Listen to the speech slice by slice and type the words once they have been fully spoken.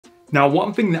Now,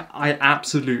 one thing that I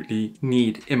absolutely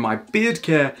need in my beard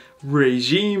care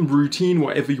regime, routine,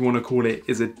 whatever you want to call it,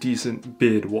 is a decent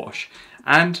beard wash.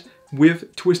 And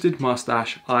with Twisted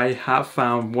Moustache, I have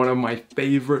found one of my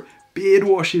favorite beard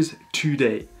washes to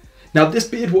date. Now, this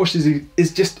beard wash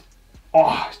is just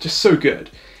so good.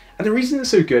 And the reason it's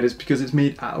so good is because it's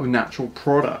made out of natural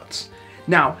products.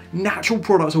 Now, natural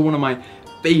products are one of my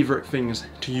favorite things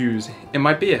to use in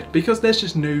my beard because there's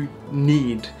just no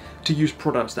need to use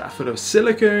products that are full of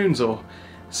silicones or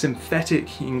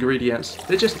synthetic ingredients.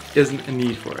 There just isn't a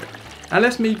need for it.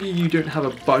 Unless maybe you don't have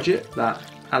a budget that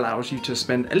allows you to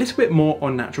spend a little bit more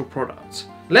on natural products.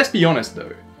 Let's be honest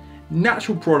though,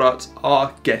 natural products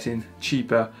are getting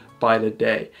cheaper by the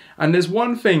day. And there's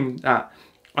one thing that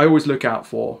I always look out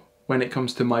for when it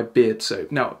comes to my beard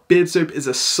soap. Now, beard soap is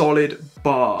a solid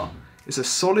bar. It's a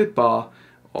solid bar,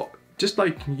 just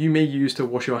like you may use to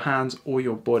wash your hands or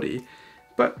your body,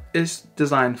 but it's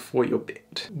designed for your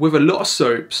beard. With a lot of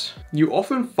soaps, you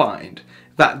often find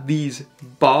that these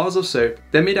bars of soap,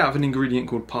 they're made out of an ingredient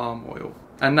called palm oil.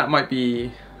 And that might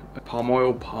be palm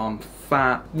oil, palm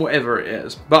fat, whatever it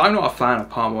is. But I'm not a fan of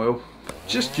palm oil,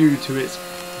 just due to its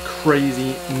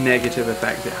crazy negative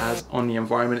effect it has on the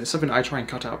environment. It's something I try and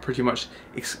cut out pretty much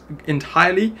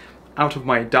entirely out of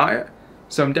my diet.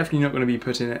 So I'm definitely not going to be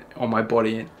putting it on my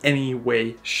body in any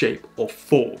way, shape or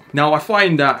form. Now, I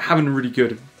find that having a really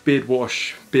good beard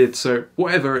wash, beard soap,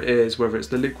 whatever it is, whether it's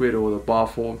the liquid or the bar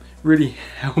form, really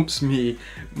helps me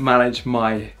manage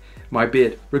my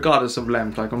beard, regardless of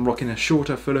length. Like, I'm rocking a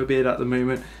shorter, fuller beard at the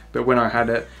moment, but when I had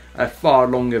a far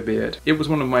longer beard, it was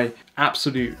one of my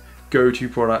absolute go-to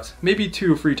products, maybe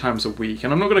 2 or 3 times a week.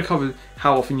 And I'm not going to cover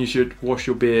how often you should wash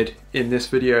your beard in this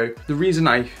video. The reason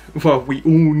we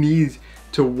all need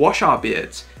to wash our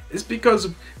beards is because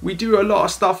we do a lot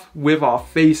of stuff with our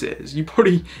faces. You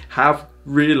probably have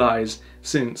realized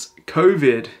since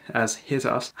COVID has hit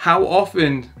us how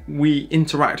often we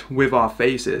interact with our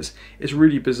faces. It's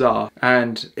really bizarre,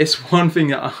 and it's one thing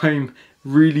that I'm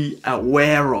really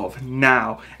aware of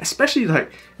now, especially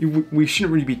like we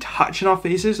shouldn't really be touching our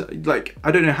faces. Like,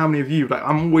 I don't know how many of you, like,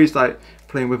 I'm always like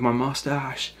playing with my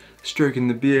mustache, stroking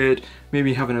the beard,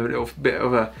 maybe having a little bit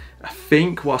of a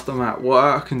think whilst I'm at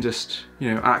work and just,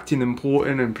 you know, acting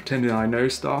important and pretending I know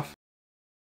stuff.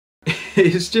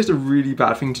 It's just a really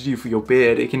bad thing to do for your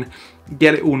beard. It can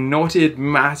get it all knotted,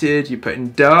 matted, you're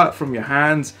putting dirt from your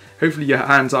hands. Hopefully your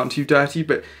hands aren't too dirty,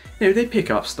 but you know, they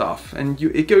pick up stuff and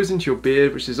it goes into your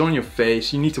beard, which is on your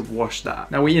face. You need to wash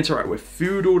that. Now, we interact with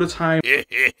food all the time.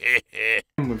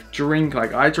 With drink,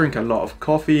 like I drink a lot of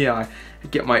coffee. I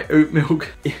get my oat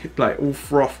milk like all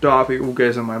frothed up. It all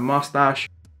goes on my mustache.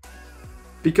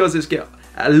 Because it's getting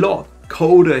a lot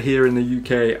colder here in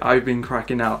the UK, I've been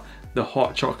cracking out the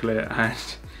hot chocolate, and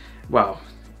well,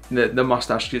 the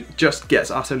mustache just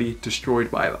gets utterly destroyed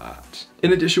by that.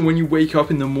 In addition, when you wake up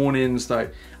in the mornings,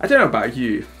 like, I don't know about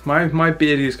you, my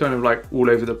beard is kind of like all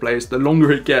over the place. The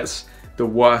longer it gets, the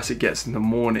worse it gets in the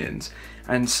mornings.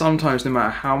 And sometimes, no matter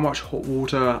how much hot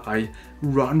water I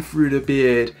run through the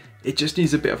beard, it just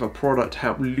needs a bit of a product to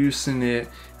help loosen it,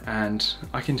 and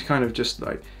I can kind of just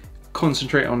like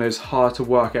concentrate on those hard to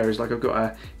work areas. Like, I've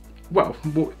got what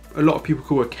a lot of people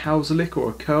call a cow's lick or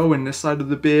a curl in this side of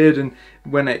the beard, and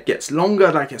when it gets longer,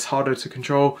 like, it's harder to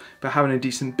control, but having a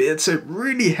decent beard soap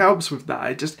really helps with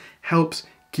that. It just helps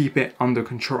keep it under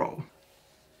control.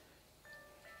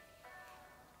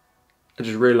 I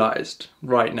just realized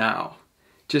right now,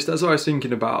 just as I was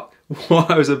thinking about what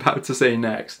I was about to say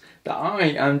next, that I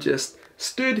am just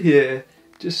stood here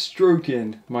just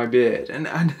stroking my beard, and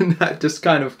that just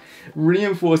kind of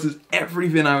reinforces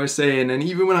everything I was saying. And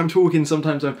even when I'm talking,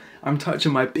 sometimes I'm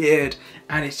touching my beard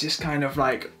and it's just kind of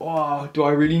like, oh, do I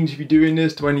really need to be doing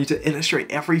this? Do I need to illustrate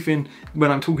everything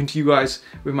when I'm talking to you guys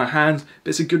with my hands?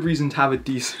 But it's a good reason to have a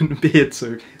decent beard,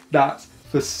 so that's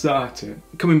for certain.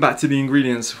 Coming back to the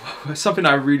ingredients, something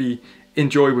I really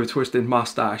enjoy with Twisted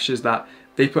Moustache is that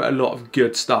they put a lot of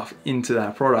good stuff into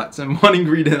their products. And one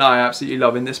ingredient I absolutely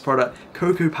love in this product,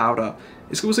 cocoa powder.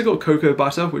 It's also got cocoa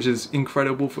butter, which is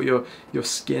incredible for your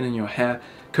skin and your hair.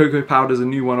 Cocoa powder is a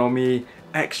new one on me.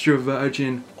 Extra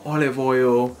virgin olive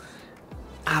oil,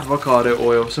 avocado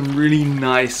oil, some really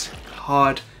nice,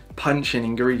 hard punching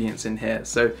ingredients in here.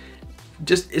 So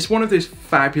just, it's one of those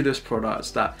fabulous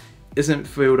products that isn't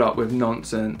filled up with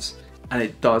nonsense, and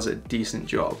it does a decent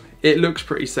job. It looks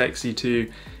pretty sexy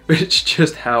too, which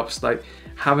just helps. Like,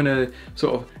 having a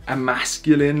sort of a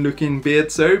masculine looking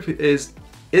beard soap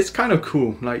it's kind of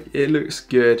cool. Like, it looks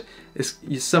good.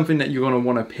 It's something that you're gonna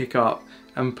want to pick up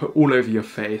and put all over your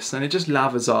face, and it just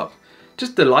lathers up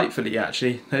just delightfully.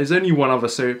 Actually, there's only one other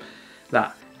soap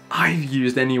that I've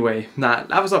used anyway that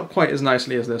lathers up quite as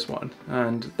nicely as this one,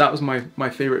 and that was my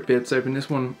favorite beard soap, and this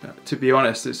one, to be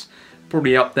honest, is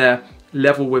probably up there,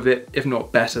 level with it, if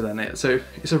not better than it. So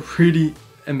it's a really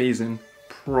amazing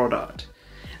product.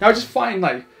 Now I just find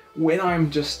like when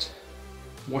I'm just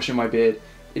washing my beard,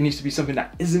 it needs to be something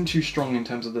that isn't too strong in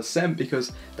terms of the scent,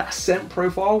 because that scent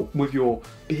profile with your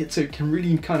beard soap can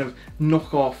really kind of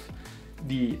knock off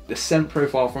the scent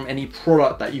profile from any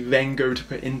product that you then go to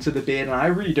put into the beard, and I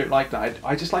really don't like that.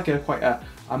 I just like quite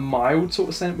a mild sort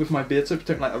of scent with my beard soap. I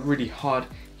don't like a really hard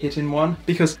hitting one,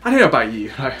 because I don't know about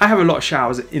you, like, I have a lot of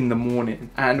showers in the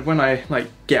morning, and when I like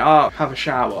get up, have a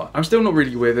shower, I'm still not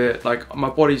really with it. Like my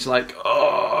body's like,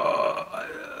 oh,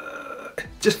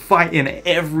 just fighting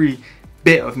every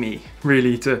bit of me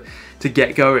really to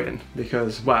get going,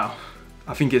 because wow,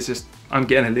 I think it's just I'm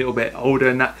getting a little bit older,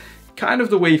 and that kind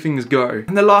of the way things go.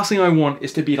 And the last thing I want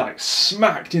is to be like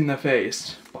smacked in the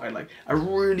face by like a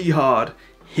really hard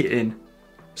hitting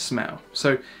smell.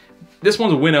 So this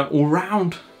one's a winner all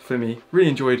round for me. Really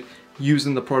enjoyed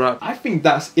using the product. I think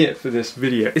that's it for this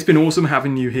video. It's been awesome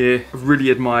having you here. I've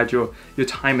really admired your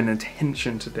time and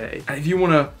attention today. And if you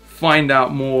want to find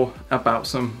out more about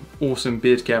some awesome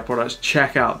beard care products,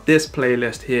 check out this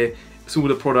playlist here. It's all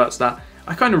the products that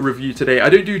I kind of reviewed today. I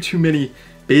don't do too many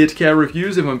beard care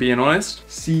reviews, if I'm being honest.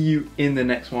 See you in the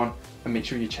next one, and make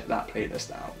sure you check that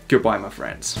playlist out. Goodbye, my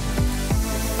friends.